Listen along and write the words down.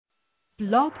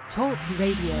Blog Talk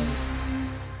Radio.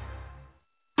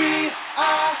 We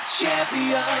are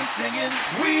champions, singing.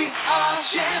 We are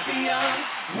champions.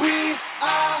 We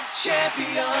are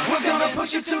champions. We're gonna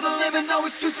push it to the limit, no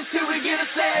excuses till we get a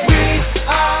say. We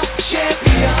are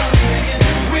champions, singing.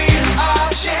 We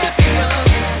are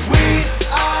champions. We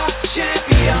are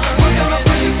champions. We're gonna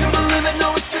push it to the limit,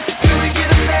 no excuses till we get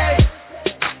a say.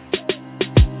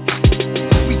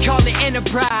 We call it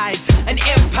enterprise, an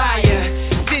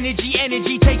empire. Synergy,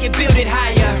 energy, take it, build it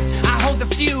higher. I hold the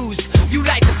fuse, you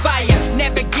light the fire.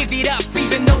 Never give it up,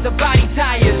 even though the body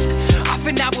tires.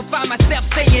 Often I will find myself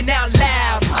saying out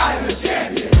loud, I'm a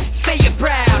champion. Say it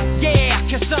proud, yeah,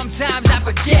 cause sometimes I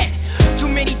forget.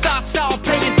 Too many thoughts all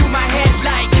playing through my head,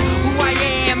 like who I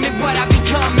am and what I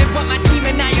become and what my team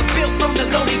and I have built from the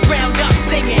lowly ground up,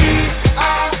 singing. We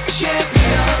are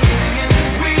champions, singing.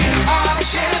 We are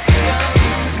champions.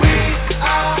 We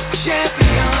are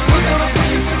champions. We're gonna push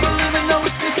it to the limit, no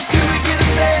excuses till we get a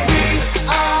say. We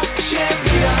are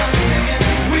champions, singing.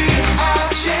 We are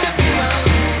champions.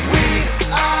 We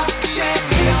are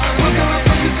champions. We're gonna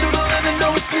push it to the limit, no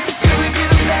excuses till we get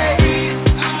a say. We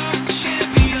are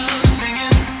champions,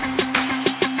 singing.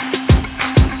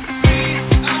 We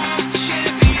are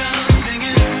champions,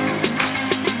 singing.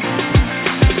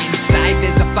 Inside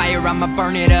there's a fire, I'ma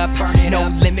burn it up. No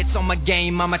limits on my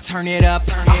game, I'ma turn it up.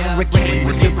 I'm hurricane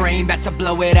with your brain, about to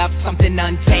blow it up. Something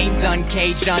untamed,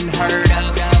 uncaged, unheard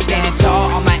of. Standing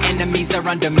tall, all my enemies are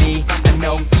under me. I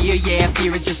know fear, yeah,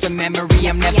 fear is just a memory.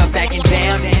 I'm never backing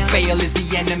down. Fail is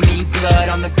the enemy.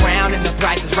 Blood on the ground and the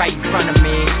prize is right in front of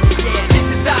me. Yeah, this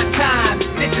is our time,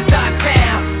 this is our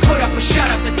town. Put up or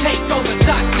shut up, the take's over,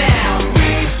 talk now.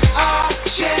 We are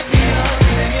champions,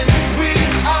 singing. We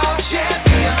are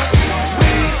champions.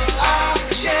 We are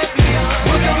champions.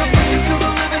 We're gonna push it to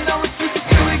the limit, no excuses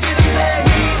till we get a say.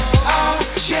 We are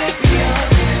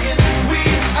champions, singing. We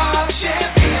are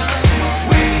champions.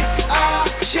 We are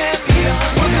champions.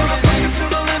 We're gonna push it to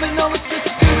the limit, no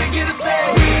excuses till we get a say.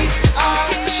 We are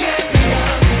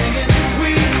champions, singing.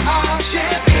 We are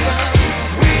champions.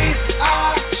 We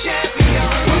are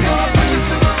champions. We're gonna push it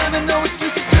to the limit, no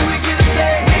excuses till we get a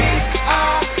say. We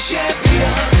are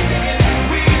champions, singing.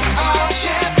 We are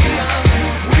champions.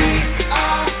 We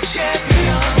are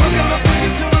champions. We're gonna push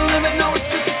it to the limit, no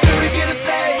excuses till we get a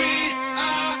say. We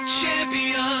are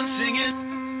champions, singing.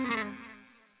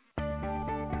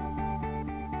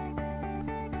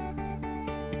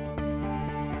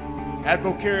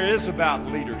 Advocare is about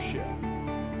leadership.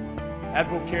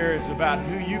 Advocare is about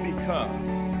who you become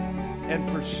in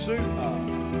pursuit of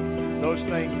those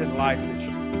things in life that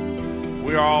you.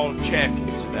 We are all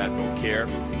champions in Advocare.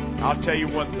 I'll tell you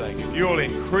one thing. If you'll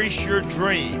increase your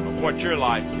dream of what your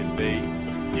life can be,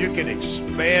 you can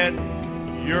expand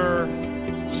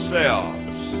yourselves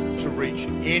to reach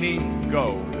any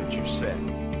goal that you set.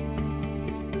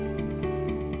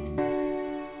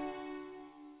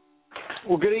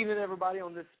 Well, good evening, everybody,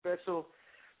 on this special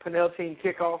Pinnell Team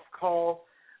kickoff call.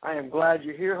 I am glad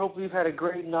you're here. Hopefully you've had a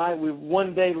great night. We're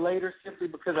one day later simply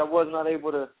because I was not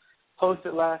able to host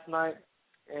it last night,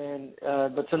 and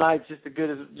but tonight's just as good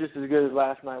as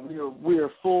last night. We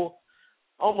are full,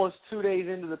 almost 2 days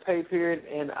into the pay period,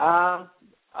 and I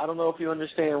don't know if you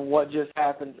understand what just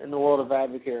happened in the world of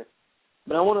Advocare,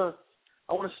 but I want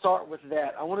to start with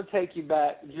that. I want to take you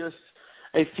back just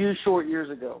a few short years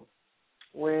ago.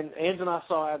 When Angela and I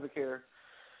saw Advocare,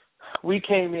 we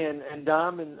came in, and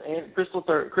Diamond and Crystal,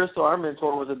 our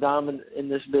mentor, was a diamond in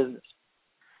this business.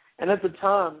 And at the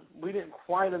time, we didn't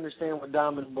quite understand what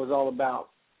Diamond was all about.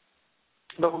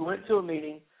 But we went to a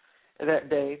meeting that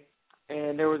day,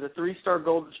 and there was a 3-star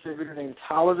gold distributor named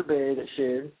Tyler DeBerry that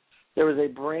shared. There was a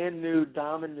brand-new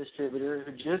diamond distributor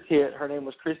who just hit. Her name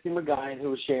was Christy McGuyan, who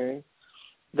was sharing.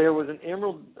 There was an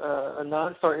emerald, a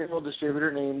 9-star emerald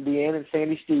distributor named Deanne and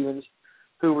Sandy Stevens,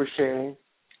 who were sharing,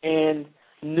 and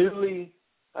newly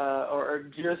who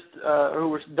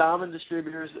were diamond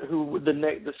distributors who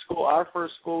the school, our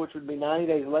first school, which would be 90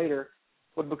 days later,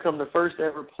 would become the first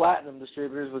ever platinum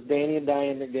distributors, was Danny and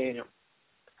Diane McDaniel.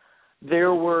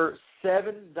 There were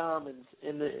 7 diamonds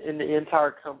in the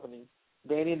entire company.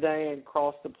 Danny and Diane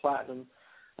crossed the platinum,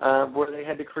 where they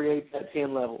had to create that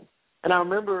 10 level. And I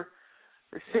remember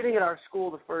sitting at our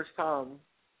school the first time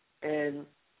and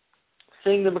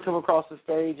seeing them come across the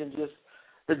stage, and just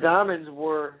the diamonds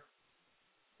were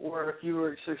if you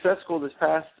were successful this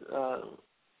past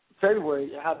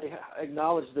February, how they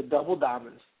acknowledged the double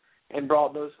diamonds and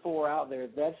brought those 4 out there.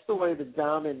 That's the way the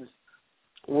diamonds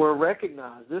were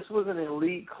recognized. This was an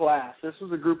elite class. This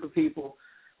was a group of people,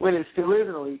 when it still is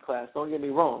an elite class, don't get me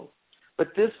wrong,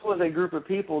 but this was a group of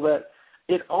people that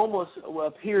it almost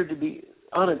appeared to be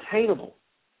unattainable.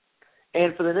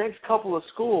 And for the next couple of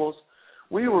schools,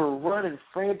 we were running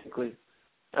frantically.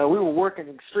 We were working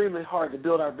extremely hard to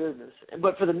build our business.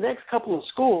 But for the next couple of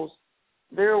schools,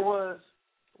 there was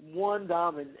one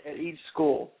diamond at each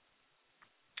school.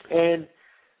 And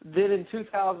then in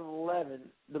 2011,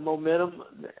 the momentum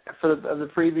of the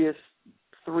previous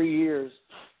 3 years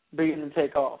began to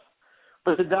take off.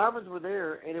 But the diamonds were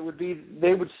there, and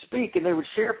they would speak and they would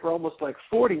share for almost like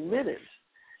 40 minutes.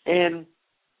 And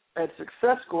at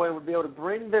Success School, they would be able to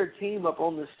bring their team up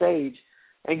on the stage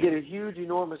and get a huge,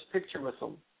 enormous picture with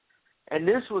them. And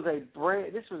this was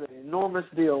an enormous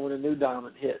deal when a new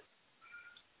diamond hit.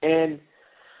 And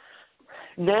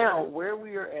now, where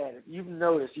we are at, you've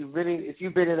noticed, if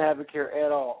you've been in Advocare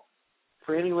at all,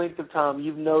 for any length of time,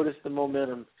 you've noticed the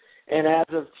momentum. And as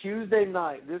of Tuesday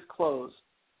night, this close,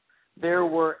 there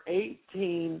were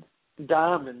 18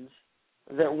 diamonds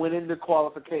that went into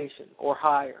qualification or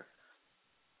higher.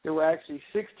 There were actually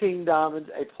 16 diamonds,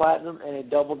 a platinum, and a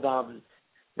double diamond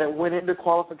that went into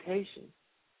qualification.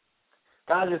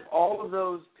 Guys, if all of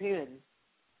those pins,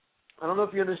 I don't know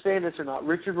if you understand this or not,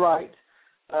 Richard Wright,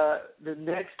 the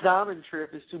next diamond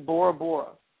trip is to Bora Bora.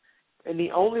 And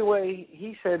the only way,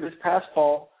 he said this past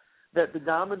fall, that the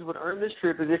diamonds would earn this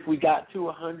trip is if we got to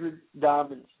 100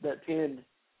 diamonds that pinned.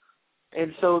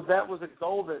 And so that was a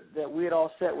goal that we had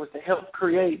all set, was to help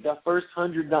create the first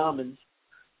 100 diamonds.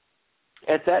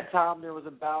 At that time, there was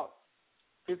about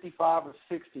 55 or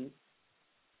 60,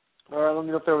 or I don't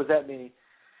know if there was that many.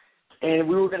 And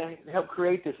we were going to help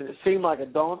create this, and it seemed like a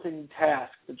daunting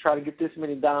task to try to get this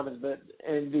many diamonds,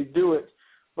 and to do it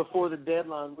before the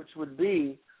deadline, which would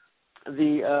be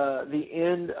the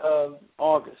end of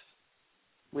August.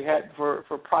 We had for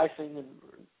pricing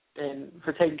and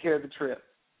for taking care of the trip,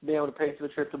 being able to pay for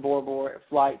the trip to Bora Bora,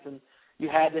 flights, and you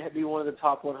had to be one of the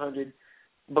top 100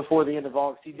 before the end of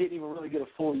August. You didn't even really get a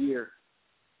full year.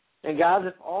 And guys,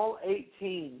 if all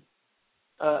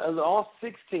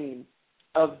 16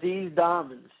 of these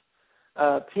diamonds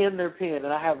pin their pin,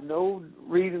 and I have no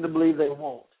reason to believe they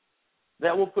won't,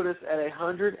 that will put us at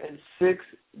 106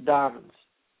 diamonds.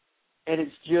 And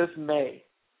it's just May.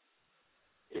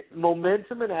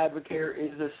 Momentum in Advocare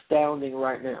is astounding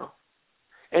right now.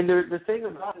 And the thing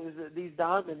about it is that these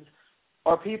diamonds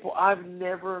are people I've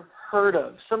never heard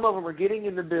of. Some of them are getting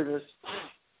into business,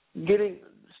 getting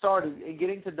started, and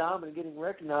getting to diamond and getting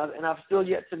recognized, and I've still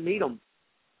yet to meet them.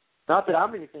 Not that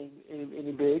I'm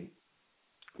any big,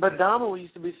 but diamond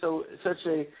used to be such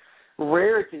a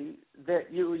rarity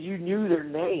that you knew their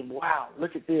name. Wow,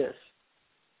 look at this.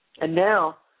 And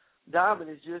now diamond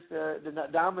is just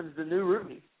diamond's the new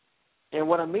ruby. And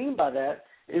what I mean by that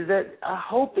is that I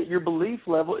hope that your belief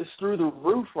level is through the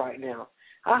roof right now.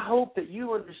 I hope that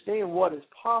you understand what is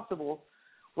possible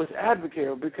with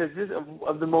Advocare because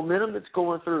of the momentum that's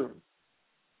going through.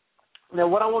 Now,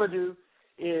 what I want to do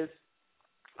is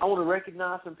I want to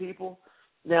recognize some people.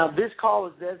 Now, this call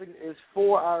is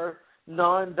for our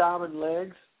non-diamond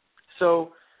legs.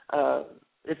 So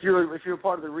if you're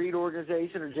part of the Reed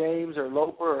organization or James or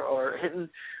Loper or Hinton,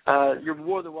 you're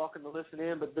more than welcome to listen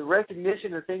in. But the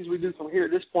recognition and things we do from here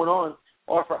at this point on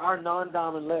are for our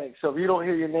non-diamond legs. So if you don't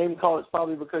hear your name called, it's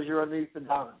probably because you're underneath the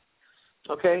diamond.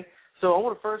 Okay? So I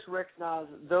want to first recognize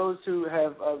those who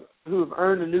have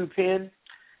earned a new pin.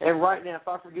 And right now, if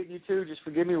I forget you too, just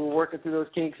forgive me. We're working through those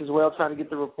kinks as well, trying to get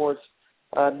the reports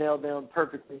nailed down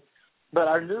perfectly. But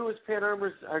our newest pin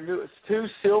earners, our newest 2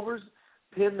 silvers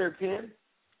pinned their pin.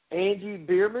 Angie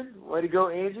Bierman, way to go,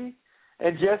 Angie,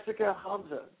 and Jessica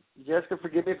Hamza. Jessica,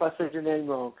 forgive me if I said your name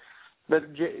wrong. But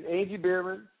Angie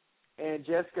Bierman and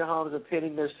Jessica Hamza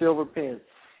pinning their silver pin.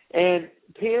 And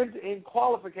pins in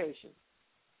qualification.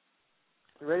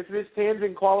 You ready for this? Pins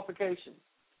in qualification.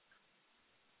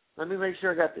 Let me make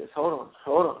sure I got this. Hold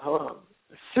on.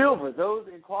 Silver, those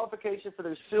in qualification for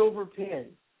their silver pin.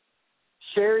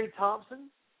 Sherry Thompson,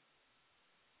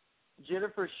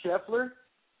 Jennifer Scheffler,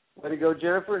 way to go,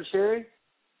 Jennifer and Sherry,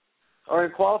 are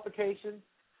in qualification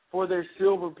for their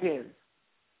silver pin.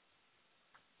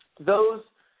 Those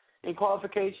in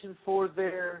qualification for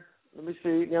their, let me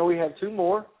see, now we have 2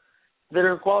 more that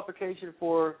are in qualification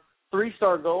for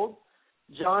 3-star gold,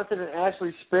 Jonathan and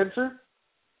Ashley Spencer,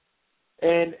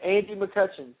 and Angie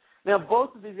McCutcheon. Now,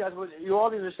 both of these guys, what you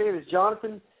all need to understand is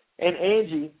Jonathan and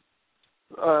Angie,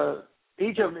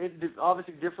 each of them,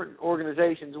 obviously different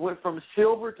organizations, went from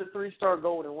silver to 3-star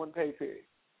gold in one pay period.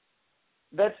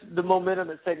 That's the momentum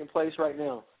that's taking place right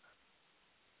now.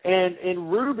 And in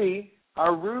Ruby,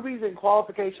 our Rubies in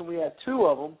qualification, we have 2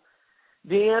 of them.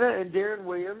 Deanna and Darren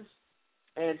Williams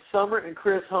and Summer and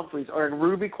Chris Humphreys are in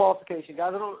Ruby qualification.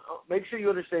 Guys, make sure you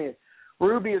understand.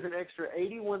 Ruby is an extra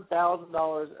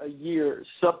 $81,000 a year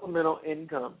supplemental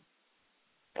income.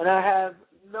 And I have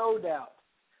no doubt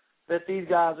that these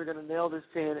guys are going to nail this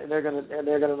pin and they're going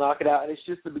to knock it out. And it's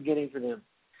just the beginning for them.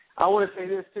 I want to say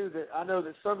this too, that I know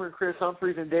that Summer and Chris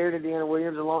Humphreys and Darren and Deanna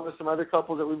Williams, along with some other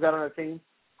couples that we've got on our team,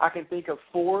 I can think of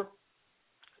 4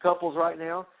 couples right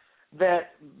now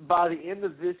that by the end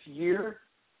of this year,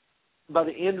 by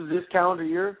the end of this calendar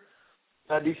year,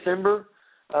 December,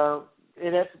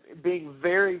 and that's being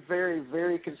very, very,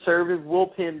 very conservative, we'll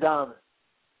pin diamond.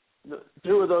 The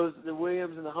 2 of those, the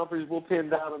Williams and the Humphreys, will pin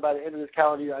diamond by the end of this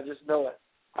calendar year. I just know it.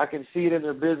 I can see it in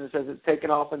their business as it's taken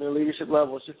off in their leadership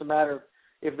level. It's just a matter of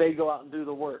if they go out and do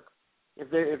the work. If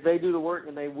they do the work,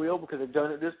 and they will, because they've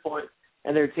done it at this point,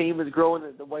 and their team is growing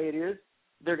the way it is,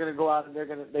 they're going to go out and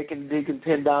they can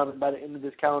pin diamond by the end of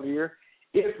this calendar year,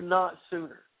 if not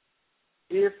sooner.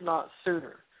 If not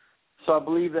sooner. So I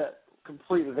believe that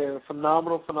completely. They're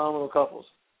phenomenal couples.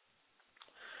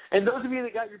 And those of you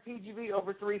that got your PGV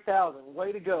over 3,000,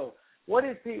 way to go. What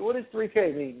does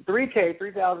 3K mean? 3K,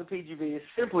 3,000 PGV, is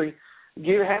simply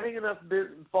having enough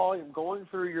volume going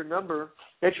through your number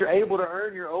that you're able to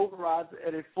earn your overrides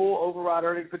at a full override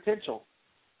earning potential.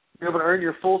 You're able to earn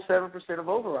your full 7% of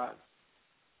override.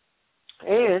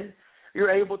 And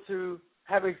you're able to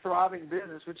have a thriving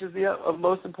business, which is of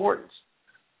most importance.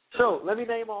 So let me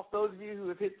name off those of you who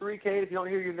have hit 3K. If you don't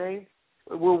hear your name,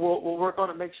 we'll work on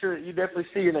it, make sure that you definitely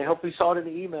see your name. Hopefully you saw it in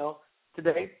the email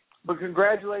today. But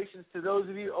congratulations to those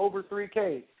of you over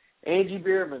 3K. Angie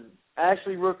Bierman,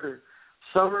 Ashley Rooker,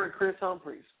 Summer and Chris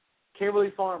Humphreys,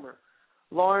 Kimberly Farmer,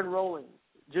 Lauren Rowling,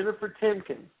 Jennifer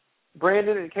Timken,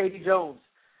 Brandon and Katie Jones,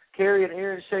 Carrie and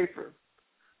Aaron Schaefer,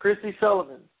 Christy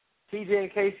Sullivan, TJ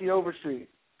and Casey Overstreet,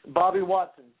 Bobby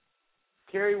Watson,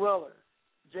 Carrie Weller,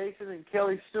 Jason and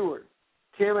Kelly Stewart,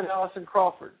 Tim and Allison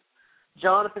Crawford,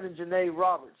 Jonathan and Janae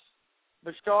Roberts,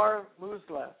 Bashar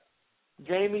Muslaf,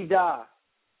 Jamie Dye,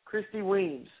 Christy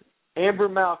Weems, Amber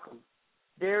Malcolm,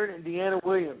 Darren and Deanna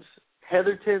Williams,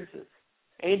 Heather Tinseth,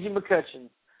 Angie McCutcheon,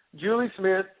 Julie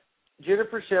Smith,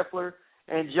 Jennifer Scheffler,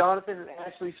 and Jonathan and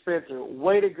Ashley Spencer.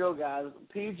 Way to go, guys.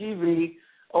 PGV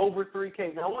over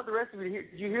 3K. Now, I want the rest of you to hear.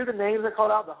 Did you hear the names I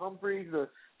called out? The Humphreys, the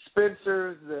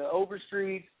Spencers, the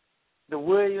Overstreets, the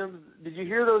Williams. Did you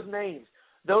hear those names?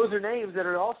 Those are names that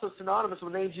are also synonymous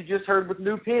with names you just heard with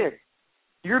new pin.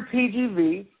 Your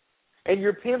PGV and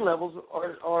your pin levels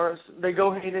are they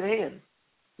go hand in hand.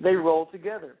 They roll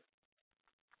together.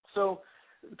 So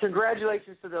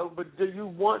congratulations to those, but do you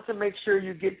want to make sure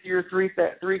you get to your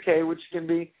 3K, which can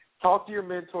be talk to your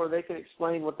mentor. They can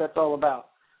explain what that's all about.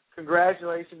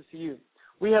 Congratulations to you.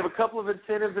 We have a couple of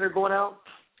incentives that are going out,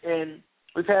 and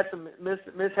we've had some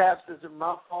mishaps. It's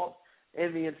my fault.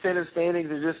 And the incentive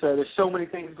standings are just there's so many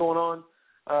things going on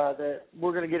that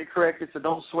we're going to get it corrected, so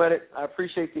don't sweat it. I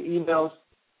appreciate the emails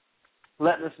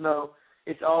letting us know.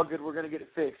 It's all good. We're going to get it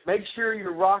fixed. Make sure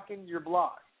you're rocking your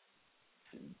block.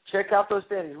 Check out those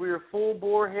standings. We are full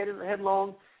bore,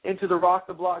 headlong into the Rock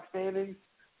the Block standings.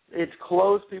 It's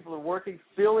close. People are working.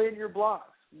 Fill in your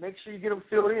blocks. Make sure you get them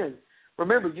filled in.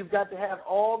 Remember, you've got to have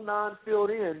all 9 filled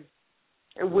in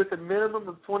and with a minimum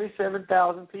of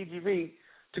 27,000 PGV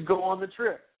to go on the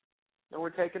trip. And we're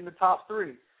taking the top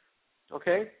 3.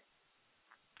 Okay?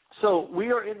 So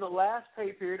we are in the last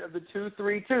pay period of the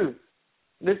 2-3-2.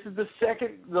 This is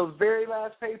the very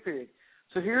last pay period.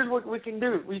 So here's what we can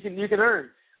do. You can earn.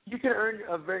 You can earn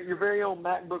your very own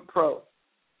MacBook Pro.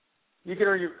 You can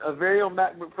earn a very own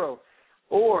MacBook Pro.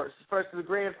 Or, first the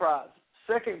grand prize.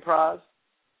 Second prize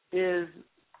is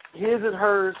his and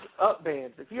hers up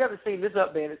bands. If you haven't seen this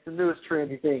up band, it's the newest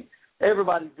trendy thing.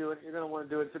 Everybody's doing it. You're going to want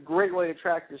to do it. It's a great way to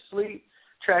track your sleep,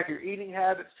 track your eating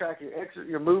habits, track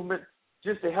your movement,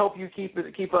 just to help you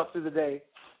keep up through the day.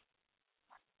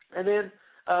 And then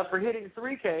for hitting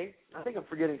 3K, I think I'm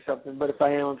forgetting something, but if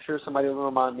I am, I'm sure somebody will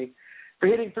remind me. For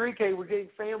hitting 3K, we're getting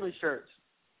family shirts,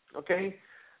 okay?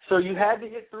 So you had to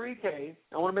hit 3K.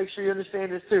 I want to make sure you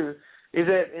understand this too, is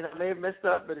that, and I may have messed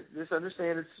up, but just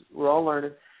understand we're all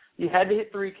learning. You had to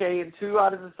hit 3K in 2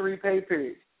 out of the 3 pay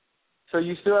periods. So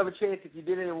you still have a chance. If you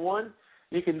did it in 1,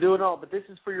 you can do it all. But this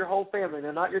is for your whole family.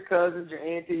 Now, not your cousins, your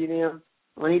auntie, and them.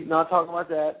 We're not talking about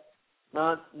that.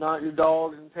 Not your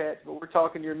dogs and pets, but we're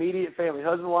talking your immediate family,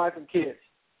 husband, wife, and kids.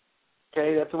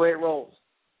 Okay, that's the way it rolls.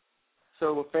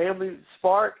 So a family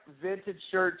Spark vintage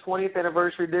shirt, 20th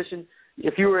anniversary edition.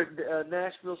 If you were at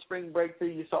Nashville Spring Breakthrough,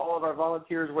 you saw all of our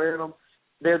volunteers wearing them.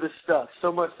 They're the stuff.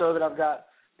 So much so that I've got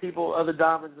people, other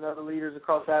diamonds and other leaders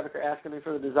across Africa asking me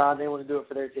for the design. They want to do it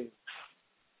for their team.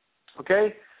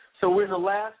 Okay? So we're in the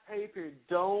last pay period.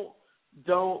 Don't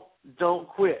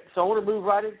quit. So I want to move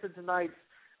right into tonight's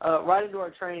right into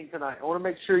our training tonight. I want to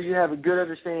make sure you have a good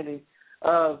understanding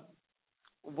of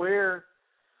where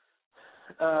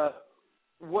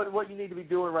what you need to be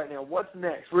doing right now. What's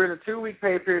next? We're in a 2-week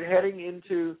pay period heading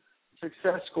into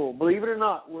Success School. Believe it or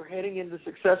not, we're heading into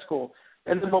Success School.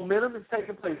 And the momentum is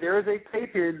taking place. There is a pay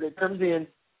period that comes in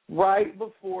right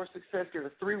before Success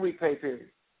period, a 3-week pay period.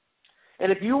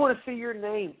 And if you want to see your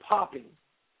name popping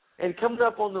and coming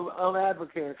up on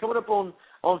Advocare, coming up on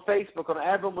Facebook, on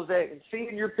Advil Mosaic, and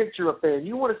seeing your picture up there, and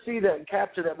you want to see that and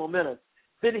capture that momentum,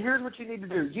 then here's what you need to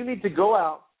do. You need to go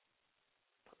out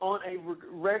on a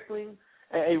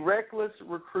reckless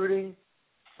recruiting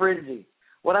frenzy.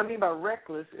 What I mean by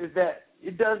reckless is that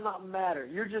it does not matter.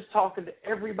 You're just talking to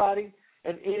everybody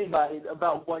and anybody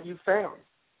about what you found.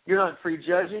 You're not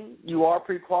prejudging. You are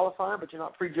pre-qualifying, but you're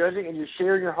not prejudging, and you're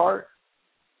sharing your heart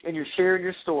and you're sharing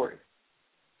your story.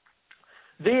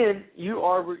 Then you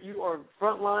are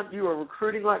frontline. You are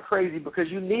recruiting like crazy because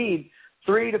you need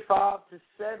 3 to 5 to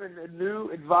 7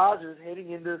 new advisors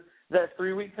heading into that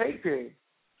 3-week pay period.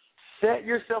 Set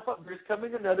yourself up. There's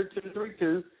coming another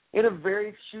 2-3-2 in a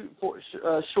very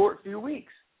short few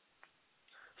weeks.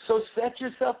 So set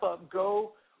yourself up.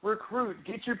 Go recruit.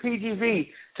 Get your PGV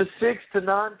to 6 to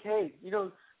 9K.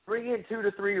 Bring in 2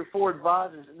 to 3 or 4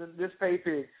 advisors in this pay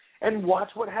period and watch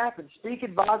what happens. Speak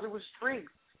advisor with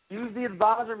strength. Use the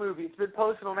advisor movie. It's been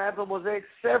posted on Advil Mosaic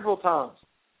several times.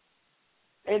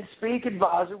 And speak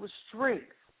advisor with strength.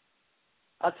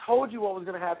 I told you what was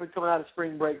going to happen coming out of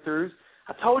spring breakthroughs.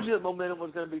 I told you that momentum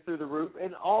was going to be through the roof,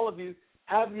 and all of you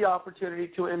have the opportunity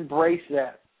to embrace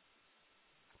that.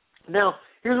 Now,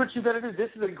 here's what you've got to do. This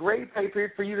is a great pay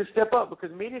period for you to step up because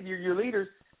many of your leaders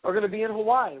are going to be in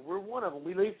Hawaii. We're one of them.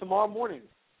 We leave tomorrow morning.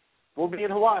 We'll be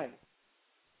in Hawaii.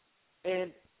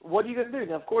 And what are you going to do?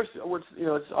 Now, of course,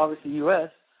 it's obviously U.S.,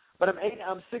 but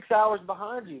I'm 6 hours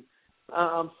behind you.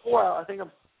 I'm 4 hours. I think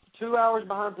I'm 2 hours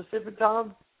behind Pacific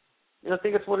time. I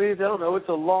think that's what it is. I don't know. It's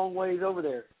a long ways over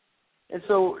there. And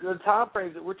so the time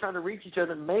frames that we're trying to reach each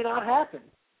other may not happen.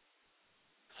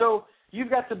 So you've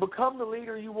got to become the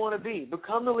leader you want to be.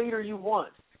 Become the leader you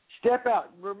want. Step out.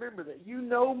 Remember that you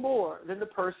know more than the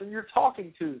person you're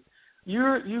talking to.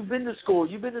 You've been to school.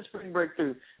 You've been to Spring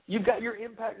Breakthrough. You've got your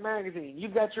Impact Magazine.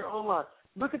 You've got your online.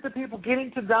 Look at the people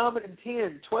getting to Diamond in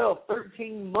 10, 12,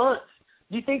 13 months.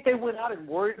 Do you think they went out and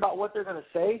worried about what they're going to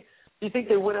say? Do you think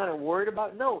they went out and worried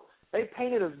about it? No. They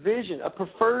painted a vision, a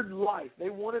preferred life. They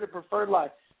wanted a preferred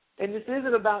life. And this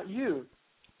isn't about you.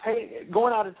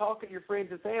 Going out and talking to your friends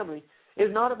and family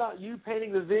is not about you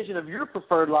painting the vision of your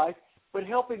preferred life, but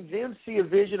helping them see a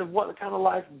vision of what kind of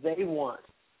life they want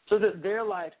so that their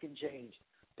life can change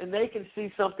and they can see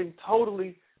something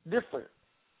totally different.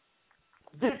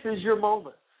 This is your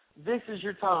moment. This is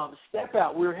your time. Step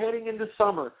out. We're heading into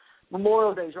summer.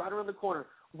 Memorial Day is right around the corner.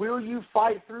 Will you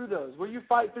fight through those? Will you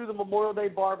fight through the Memorial Day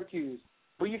barbecues?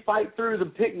 Will you fight through the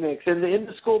picnics and the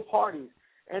in-the-school parties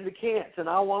and the camps? And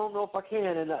I don't know if I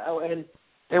can.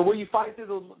 And will you fight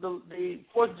through the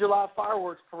 4th of July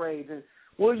fireworks parades? And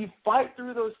will you fight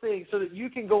through those things so that you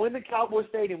can go into Cowboy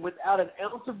Stadium without an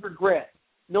ounce of regret,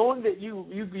 knowing that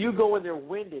you go in there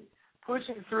winded,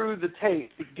 pushing through the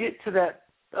tape to get to that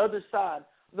other side,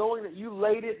 knowing that you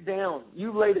laid it down.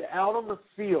 You laid it out on the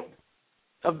field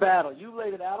of battle. You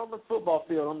laid it out on the football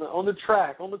field, on the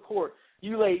track, on the court.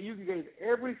 You gave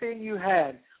everything you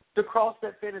had to cross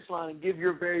that finish line and give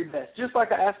your very best. Just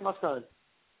like I asked my son.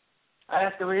 I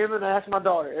ask him and I ask my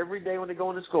daughter every day when they go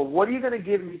into school, what are you going to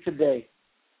give me today?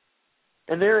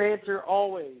 And their answer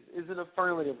always is an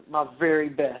affirmative, my very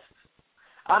best.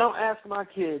 I don't ask my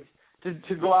kids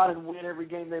to go out and win every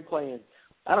game they play in.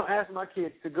 I don't ask my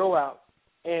kids to go out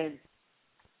and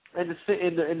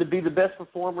to be the best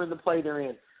performer in the play they're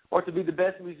in, or to be the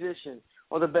best musician,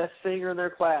 or the best singer in their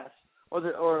class,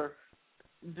 or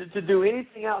to do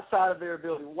anything outside of their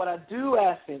ability. What I do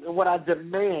ask them and what I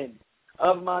demand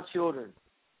of my children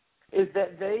is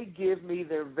that they give me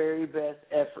their very best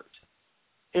effort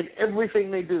in everything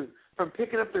they do, from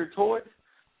picking up their toys,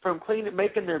 from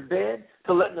making their bed,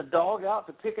 to letting the dog out,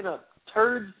 to picking up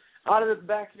turds out of the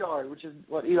backyard, which is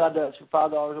what Eli does for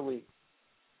 $5 a week.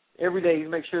 Every day, you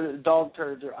make sure that the dog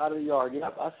turds are out of the yard.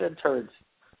 Yep, I said turds.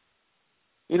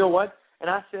 You know what? And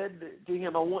I said to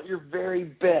him, I want your very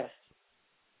best.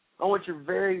 I want your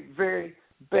very, very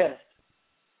best.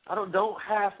 Don't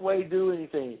halfway do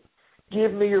anything.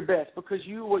 Give me your best, because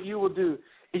what you will do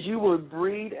is you will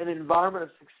breed an environment of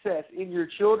success in your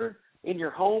children, in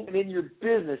your home, and in your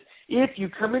business. If you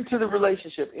come into the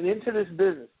relationship and into this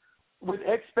business with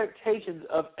expectations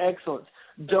of excellence,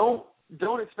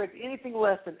 don't expect anything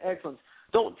less than excellence.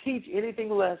 Don't teach anything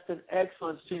less than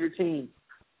excellence to your team.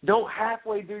 Don't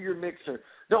halfway do your mixer.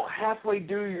 Don't halfway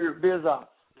do your biz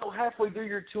op. Don't halfway do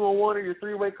your 2-on-1 or your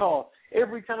 3-way call.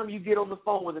 Every time you get on the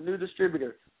phone with a new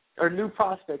distributor or new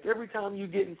prospect, every time you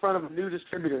get in front of a new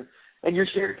distributor and you're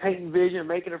sharing painting vision and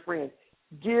making a friend,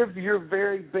 give your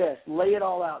very best. Lay it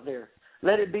all out there.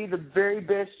 Let it be the very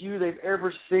best you they've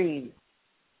ever seen.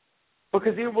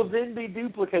 Because it will then be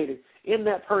duplicated in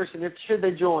that person should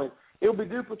they join. It will be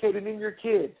duplicated in your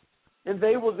kids. And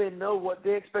they will then know what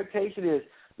the expectation is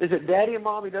that daddy and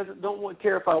mommy don't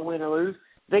care if I win or lose.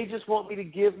 They just want me to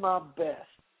give my best.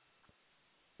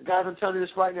 Guys, I'm telling you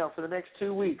this right now, for the next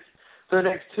 2 weeks, for the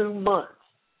next 2 months,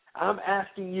 I'm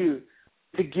asking you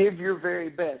to give your very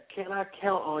best. Can I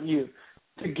count on you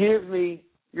to give me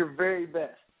your very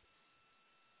best?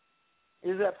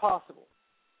 Is that possible?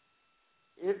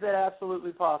 Is that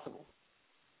absolutely possible?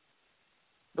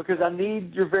 Because I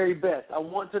need your very best. I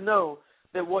want to know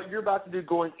that what you're about to do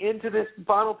going into this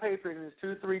final pay period in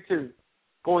this 2-3-2,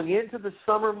 going into the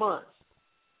summer months,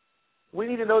 we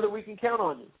need to know that we can count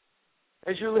on you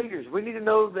as your leaders. We need to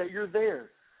know that you're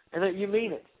there and that you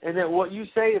mean it, and that what you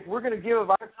say, if we're going to give of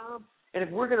our time and if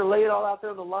we're going to lay it all out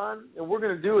there on the line and we're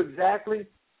going to do exactly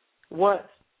what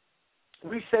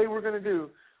we say we're going to do,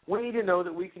 we need to know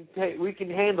that we can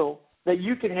handle, that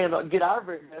you can handle, get our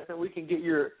very best, and we can get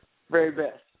your very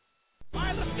best. All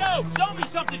right, let's go. Show me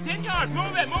something. 10 yards.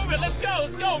 Move it. Let's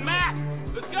go, Matt.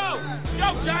 Let's go. Go,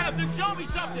 Jonathan. Show me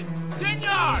something. 10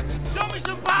 yards. Show me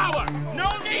some power.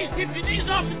 No knees. Keep your knees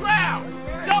off the ground.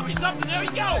 Show me something. There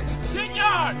we go. 10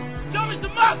 yards. Show me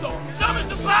some muscle. Show me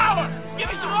some power. Give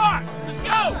me some heart. Let's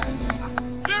go.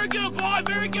 Very good, boy.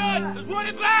 Very good. Let's run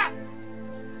it back.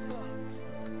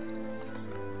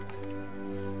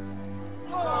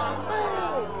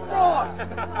 Oh,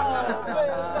 man,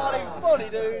 it's not even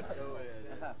funny, dude.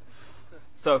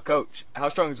 So, Coach, how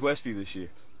strong is Westview this year?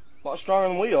 A lot stronger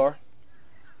than we are.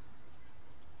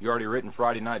 You already written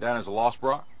Friday night down as a loss,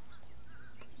 Brock?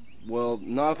 Well,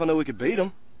 not if I know we could beat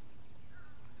them.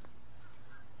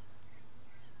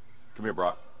 Come here,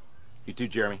 Brock. You too,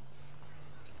 Jeremy.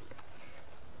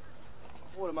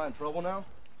 What, am I in trouble now?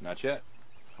 Not yet.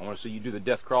 I want to see you do the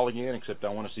death crawl again, except I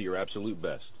want to see your absolute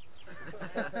best.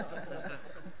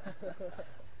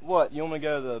 What, you want me to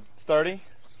go to the 30?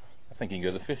 I think you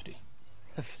can go to the 50.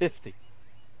 50.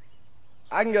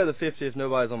 I can go to the 50 if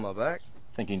nobody's on my back.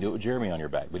 I think you can do it with Jeremy on your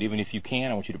back. But even if you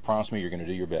can, I want you to promise me you're going to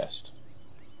do your best.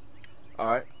 All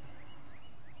right.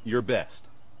 Your best.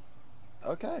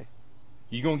 Okay.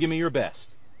 You going to give me your best?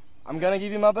 I'm going to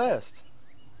give you my best.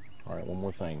 All right, one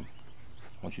more thing.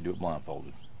 I want you to do it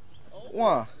blindfolded.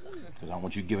 Why? Because I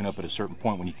want you giving up at a certain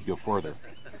point when you can go further.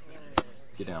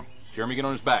 Get down. Jeremy, get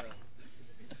on his back.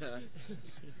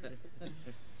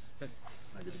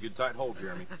 Now get a good tight hold,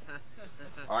 Jeremy.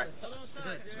 All right.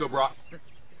 Let's go, Brock.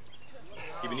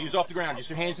 Keep your knees off the ground, just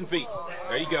your hands and feet.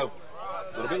 There you go.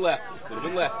 A little bit left. A little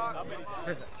bit left.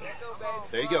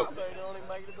 There you go.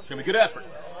 Show me good effort.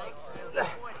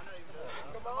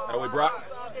 That way, Brock.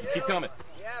 You keep coming.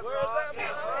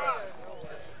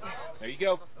 There you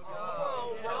go.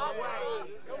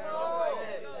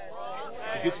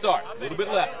 Good start. A little bit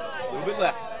left. A little bit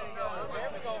left.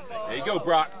 There you go,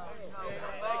 Brock.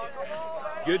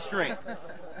 Good strength.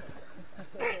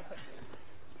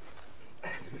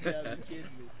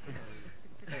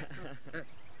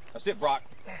 That's it, Brock.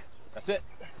 That's it.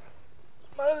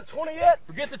 Am I in the 20 yet?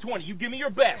 Forget the 20. You give me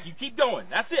your best. You keep going.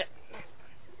 That's it.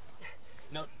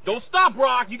 No, don't stop,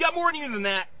 Brock. You got more in you than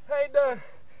that. Hey, Doug.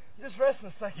 Just rest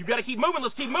a second. You got to keep moving.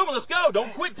 Let's keep moving. Let's go.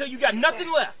 Don't quit till you got nothing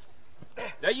left.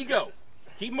 There you go.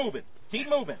 Keep moving. Keep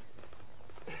moving.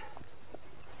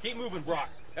 Keep moving,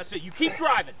 Brock. That's it. You keep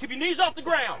driving. Keep your knees off the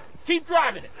ground. Keep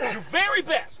driving it. Your very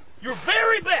best. Your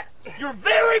very best. Your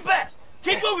very best.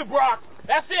 Keep moving, Brock.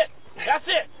 That's it. That's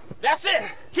it. That's it.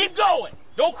 Keep going.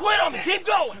 Don't quit on me. Keep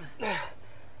going.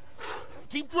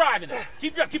 Keep driving it.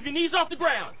 Keep your knees off the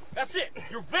ground. That's it.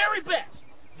 Your very best.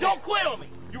 Don't quit on me.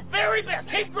 Your very best.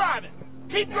 Keep driving.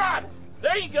 Keep driving.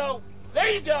 There you go. There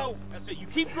you go. That's it. You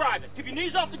keep driving. Keep your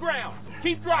knees off the ground.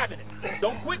 Keep driving it.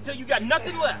 Don't quit till you got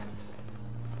nothing left.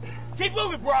 Keep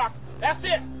moving, Brock. That's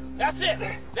it. That's it.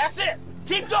 That's it.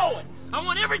 Keep going. I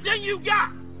want everything you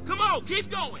got. Come on.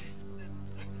 Keep going.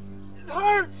 It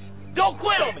hurts. Don't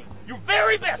quit on me. Your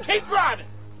very best. Keep driving.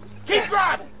 Keep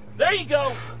driving. There you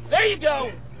go. There you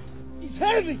go. He's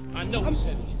heavy. I know he's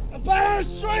heavy. I'm out of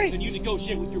strength. Then you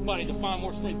negotiate with your body to find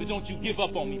more strength, but don't you give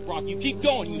up on me, Brock. You keep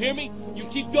going. You hear me? You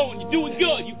keep going. You're doing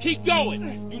good. You keep going.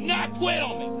 Do not quit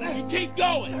on me. You keep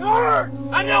going. It hurts.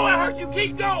 I know it hurts. You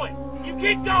keep going. You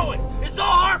keep going. It's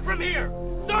all hard from here.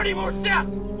 30 more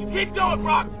steps. You keep going,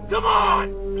 Brock. Come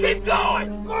on. Keep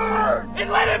going. Burn. And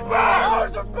let it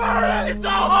burn. It's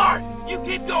all hard. You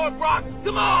keep going, Brock.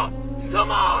 Come on.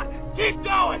 Keep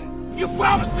going. You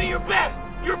promised me your best.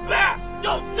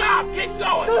 Don't stop. Keep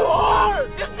going. Too hard.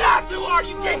 It's not too hard.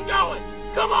 You keep going.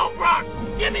 Come on, Brock.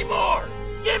 Give me more.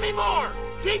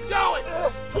 Keep going.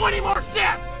 20 more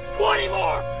steps. 20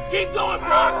 more. Keep going,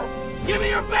 Brock. Give me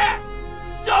your best.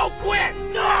 Don't quit.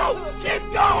 No.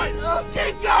 Keep going. Don't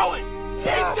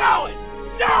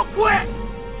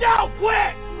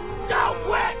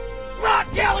quit. Brock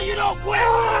Kelly, you don't quit.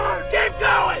 Keep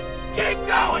going.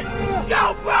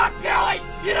 Go, Brock Kelly.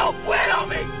 You don't quit on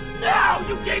me. No,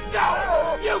 you keep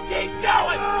going. Go,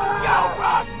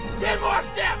 Brock. 10 more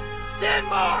steps. 10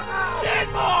 more.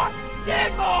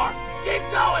 Keep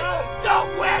going.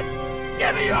 Don't quit.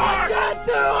 Give me your heart.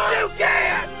 You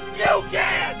can.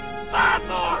 5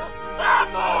 more.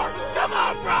 Come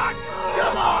on, Brock.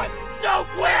 Come on. Don't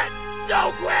quit.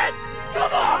 Come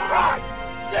on, Brock.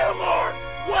 2 more.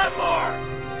 1 more.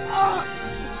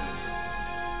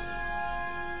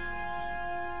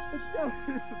 Let's go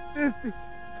to the 50.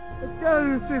 I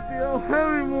don't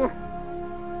have any more.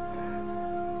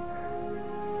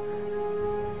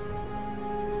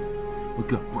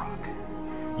 Look up, Brock.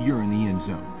 You're in the end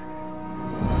zone.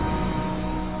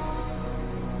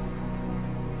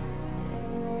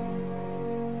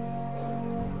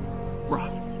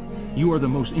 Brock, you are the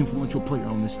most influential player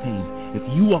on this team. If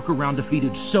you walk around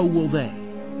defeated, so will they.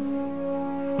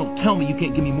 Don't tell me you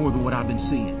can't give me more than what I've been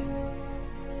seeing.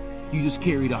 You just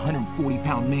carried a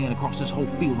 140-pound man across this whole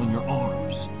field on your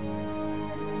arms.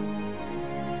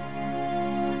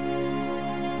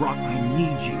 Brock, I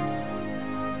need you.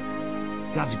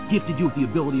 God's gifted you with the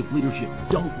ability of leadership.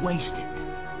 Don't waste it.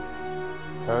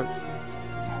 Coach?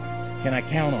 Can I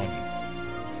count on you?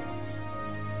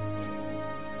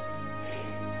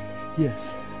 Yes.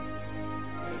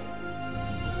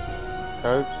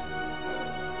 Coach?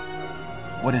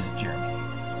 What is it, Jeremy?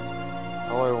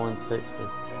 I weigh 160.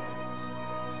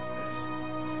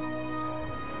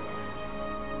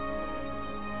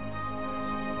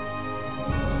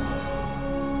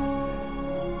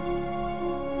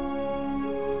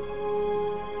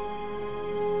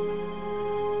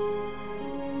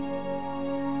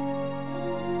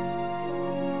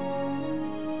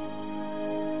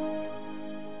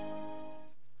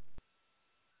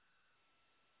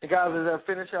 Guys, as I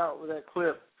finish out with that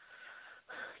clip,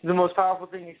 the most powerful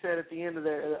thing he said at the end of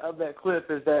that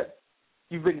clip is that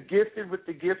you've been gifted with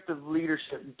the gift of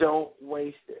leadership. Don't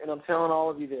waste it. And I'm telling all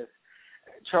of you this.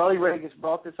 Charlie Reagan's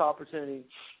brought this opportunity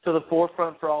to the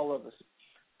forefront for all of us.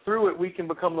 Through it, we can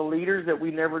become the leaders that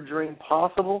we never dreamed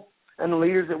possible and the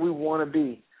leaders that we want to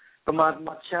be. But my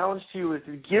challenge to you is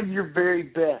to give your very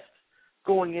best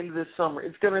going into this summer.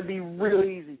 It's going to be real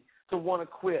easy to want to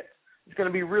quit. It's going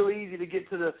to be really easy to get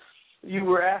to you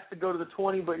were asked to go to the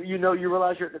 20, but you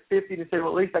realize you're at the 50 and say, well,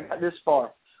 at least I got this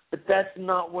far. But that's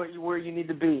not where you need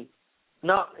to be.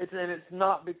 It's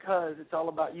not because it's all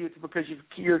about you. It's because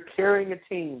you're carrying a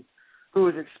team who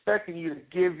is expecting you to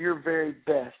give your very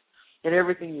best in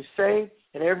everything you say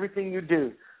and everything you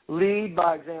do. Lead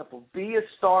by example. Be a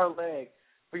star leg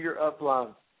for your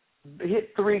upline.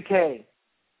 Hit 3K.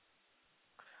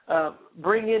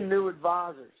 Bring in new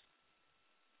advisors.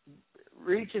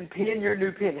 Reach and pin your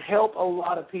new pin. Help a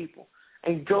lot of people,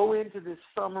 and go into this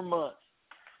summer months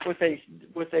with a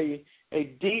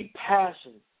deep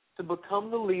passion to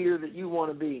become the leader that you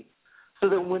want to be, so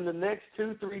that when the next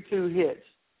 2-3-2 hits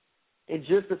in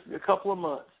just a couple of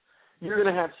months, you're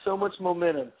going to have so much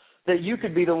momentum that you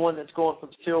could be the one that's going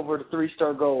from silver to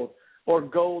 3-star gold, or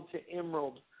gold to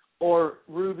emerald, or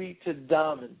ruby to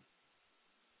diamond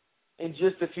in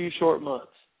just a few short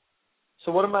months.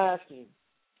 So what am I asking you?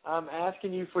 I'm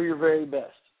asking you for your very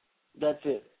best. That's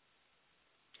it.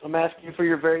 I'm asking you for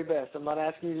your very best. I'm not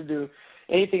asking you to do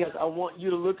anything else. I want you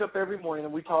to look up every morning,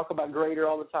 and we talk about greater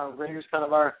all the time. Greater is kind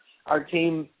of our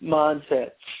team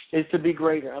mindset, is to be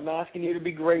greater. I'm asking you to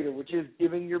be greater, which is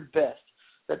giving your best.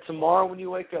 That tomorrow when you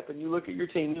wake up and you look at your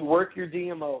team, you work your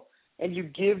DMO, and you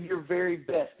give your very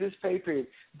best. This pay period,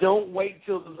 don't wait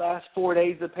till the last 4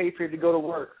 days of the pay period to go to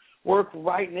work. Work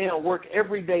right now. Work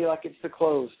every day like it's the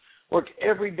close. Work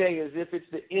every day as if it's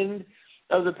the end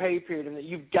of the pay period and that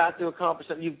you've got to accomplish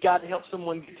something. You've got to help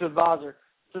someone get to advisor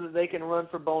so that they can run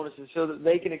for bonuses, so that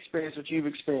they can experience what you've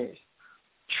experienced.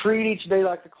 Treat each day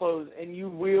like the close, and you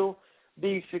will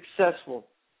be successful.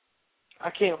 I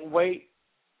can't wait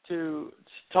to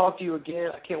talk to you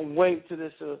again. I can't wait to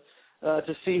this to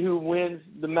see who wins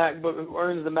the MacBook, who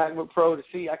earns the MacBook Pro.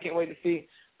 I can't wait to see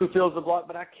who fills the block,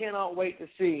 but I cannot wait to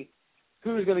see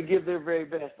who's going to give their very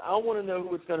best. I want to know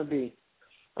who it's going to be.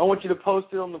 I want you to post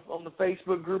it on the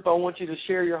Facebook group. I want you to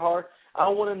share your heart. I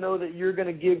want to know that you're going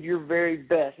to give your very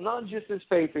best, not just this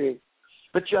pay period,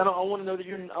 but I want to know that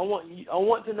I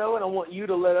want to know, and I want you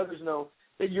to let others know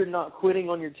that you're not quitting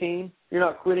on your team, you're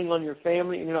not quitting on your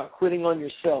family, and you're not quitting on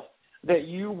yourself. That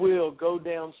you will go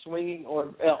down swinging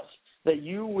or else. That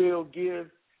you will give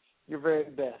your very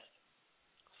best.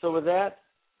 So with that,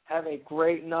 have a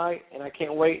great night, and I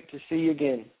can't wait to see you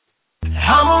again.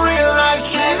 I'm a real life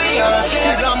champion.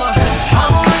 I'm a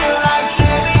real